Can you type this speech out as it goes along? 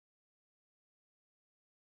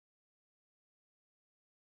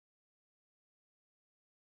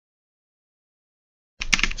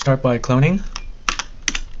start by cloning,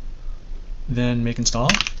 then make install.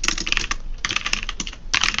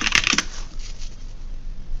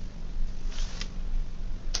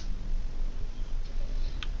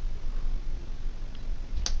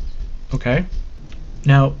 Okay.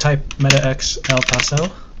 Now type metax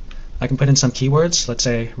Elpaso. I can put in some keywords, let's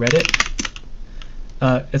say Reddit.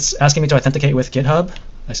 It's asking me to authenticate with GitHub.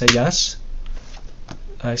 I say yes.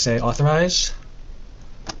 I say authorize.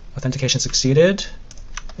 Authentication succeeded.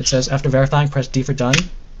 It says after verifying, press D for done.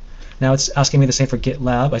 Now it's asking me the same for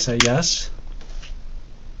GitLab. I say yes.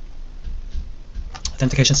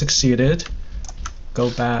 Authentication succeeded. Go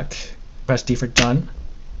back, press D for done.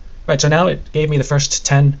 Right, so now it gave me the first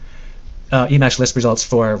 10 Emacs list results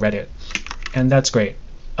for Reddit, and that's great.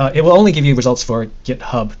 It will only give you results for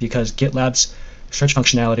GitHub because GitLab's search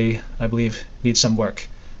functionality, I believe, needs some work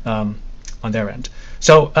on their end.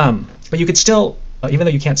 So, but you could still, even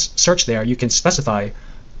though you can't search there, you can specify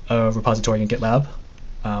a repository in GitLab,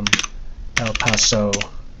 Elpaso.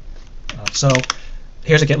 So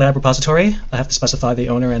here's a GitLab repository. I have to specify the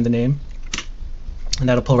owner and the name, and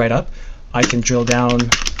that'll pull right up. I can drill down,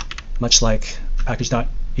 much like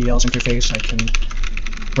package.el's interface. I can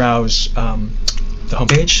browse the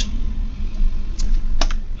homepage.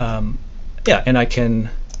 Yeah, and I can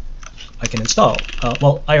install.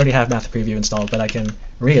 Well, I already have Math Preview installed, but I can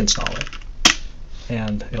reinstall it.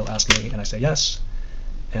 And it'll ask me, and I say yes,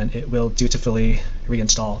 and it will dutifully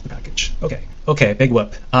reinstall the package. Okay, big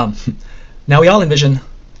whoop. Now we all envision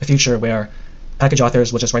a future where package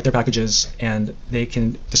authors will just write their packages and they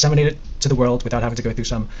can disseminate it to the world without having to go through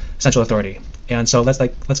some central authority. And so let's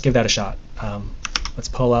give that a shot. Let's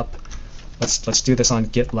pull up. Let's do this on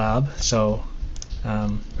GitLab. So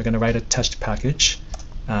we're going to write a test package.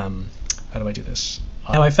 How do I do this?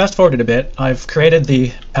 Now I fast forwarded a bit. I've created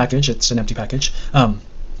the package. It's an empty package. And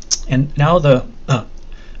now the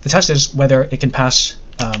test is whether it can pass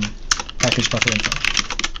package buffer info.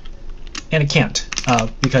 And it can't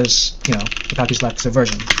because the package lacks a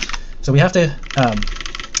version. So we have to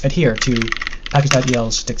adhere to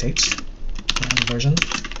package.el's dictates. Version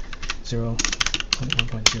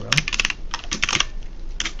 0.1.0.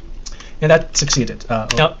 And that succeeded.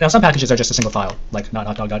 Now some packages are just a single file, like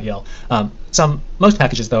nothotdog.el. Most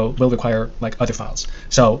packages, though, will require like other files.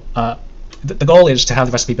 So the goal is to have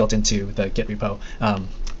the recipe built into the Git repo,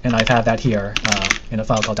 and I've had that here in a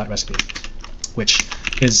file called .recipe, which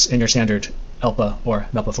is in your standard Elpa or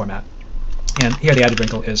Melpa format. And here the added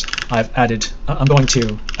wrinkle is I'm going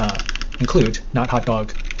to include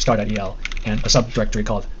nothotdog star.el and a subdirectory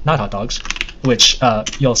called nothotdogs, which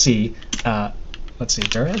you'll see. Let's see,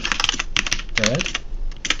 Jared.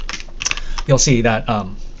 You'll see that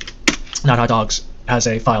nothotdogs has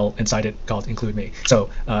a file inside it called include me.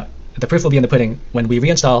 So the proof will be in the pudding when we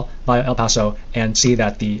reinstall via Elpaso and see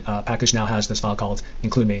that the package now has this file called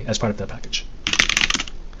include me as part of the package.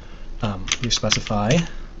 You specify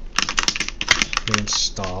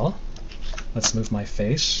reinstall. Let's move my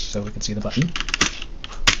face so we can see the button.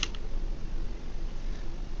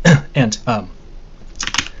 And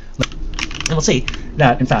we'll see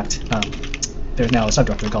that, in fact, there's now a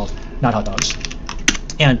subdirectory called nothotdogs.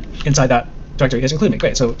 And inside that directory is include me.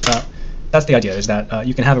 Great. So that's the idea, is that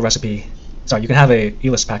you can have a recipe, you can have a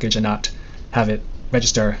elist package and not have it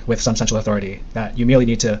register with some central authority. That you merely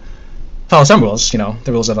need to follow some rules, the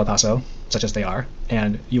rules of Elpaso, such as they are,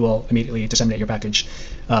 and you will immediately disseminate your package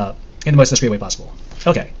in the most discreet way possible.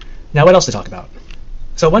 Okay, now what else to talk about?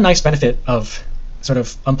 So one nice benefit of sort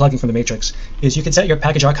of unplugging from the matrix is you can set your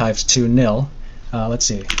package archives to nil. Let's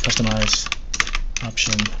see, customize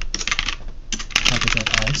option package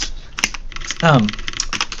archives.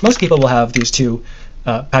 Most people will have these two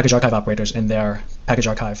package archive operators in their package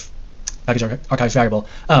archive variable,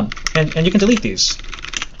 and you can delete these.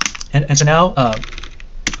 And so now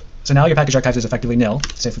your package archives is effectively nil,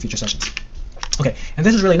 save for future sessions. Okay, and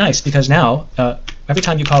this is really nice because now every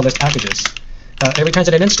time you call list packages, it returns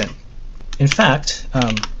it an instant. In fact,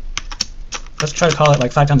 let's try to call it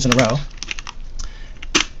like 5 times in a row,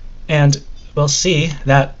 and we'll see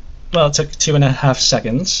that, well, it took 2.5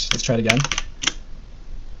 seconds. Let's try it again.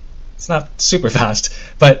 It's not super fast,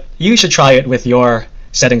 but you should try it with your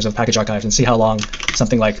settings of package archives and see how long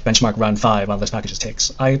something like benchmark run 5 on list packages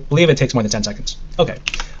takes. I believe it takes more than 10 seconds. Okay.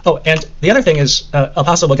 Oh, and the other thing is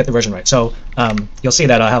Elpaso will get the version right. So you'll see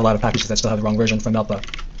that I have a lot of packages that still have the wrong version from Melpa.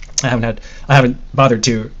 I haven't bothered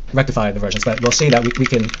to rectify the versions, but we'll see that we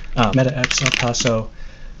can metax Elpaso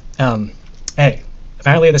A.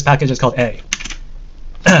 Apparently this package is called A.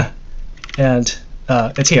 And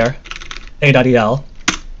it's here, a.el,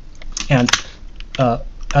 and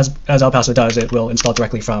as Elpaso does, it will install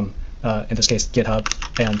directly from in this case GitHub,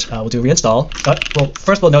 and we'll do reinstall. Well,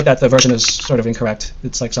 first we'll note that the version is sort of incorrect.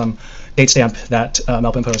 It's like some date stamp that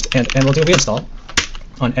Melpa imposed, and we'll do reinstall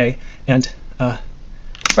on A, and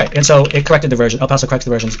right, and so it corrected the version. Elpaso corrected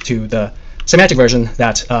the version to the semantic version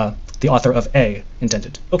that the author of A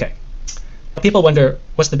intended. Okay. People wonder,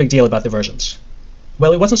 what's the big deal about the versions?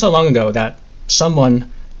 Well, it wasn't so long ago that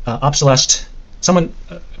someone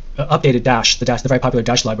updated Dash, the very popular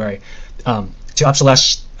Dash library, to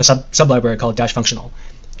obsolesce a sub-library called Dash Functional.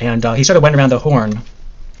 And he sort of went around the horn,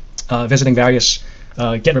 visiting various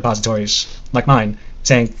Git repositories like mine,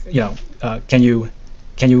 saying, can you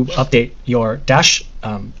update your Dash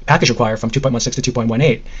package require from 2.16 to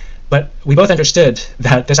 2.18? But we both understood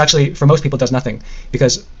that this actually, for most people, does nothing,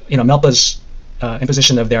 because Melpa's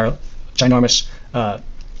imposition of their ginormous,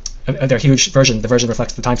 their huge version, the version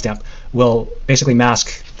reflects the timestamp, will basically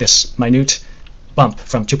mask this minute bump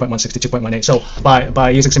from 2.16 to 2.18. So by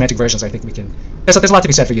using semantic versions, I think we can. There's a lot to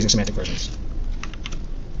be said for using semantic versions.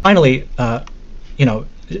 Finally,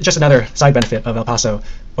 just another side benefit of Elpaso,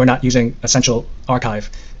 or not using a central archive,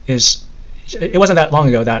 is it wasn't that long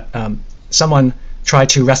ago that someone tried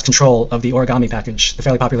to wrest control of the origami package, the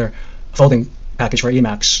fairly popular folding package for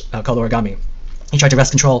Emacs called origami. He tried to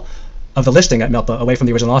wrest control of the listing at Melpa away from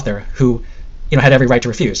the original author, who had every right to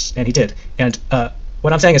refuse, and he did. And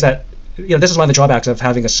what I'm saying is that this is one of the drawbacks of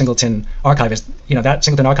having a singleton archive, is that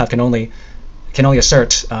singleton archive can only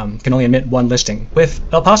admit one listing. With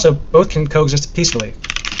Elpaso, both can coexist peacefully.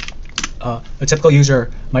 A typical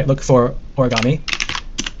user might look for origami,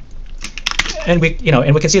 and we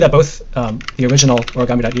can see that both the original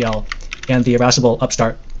origami.el and the irascible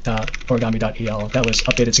upstart origami.el that was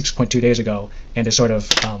updated 6.2 days ago and is sort of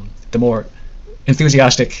the more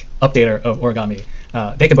enthusiastic updater of origami,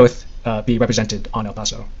 they can both be represented on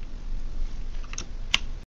Elpaso.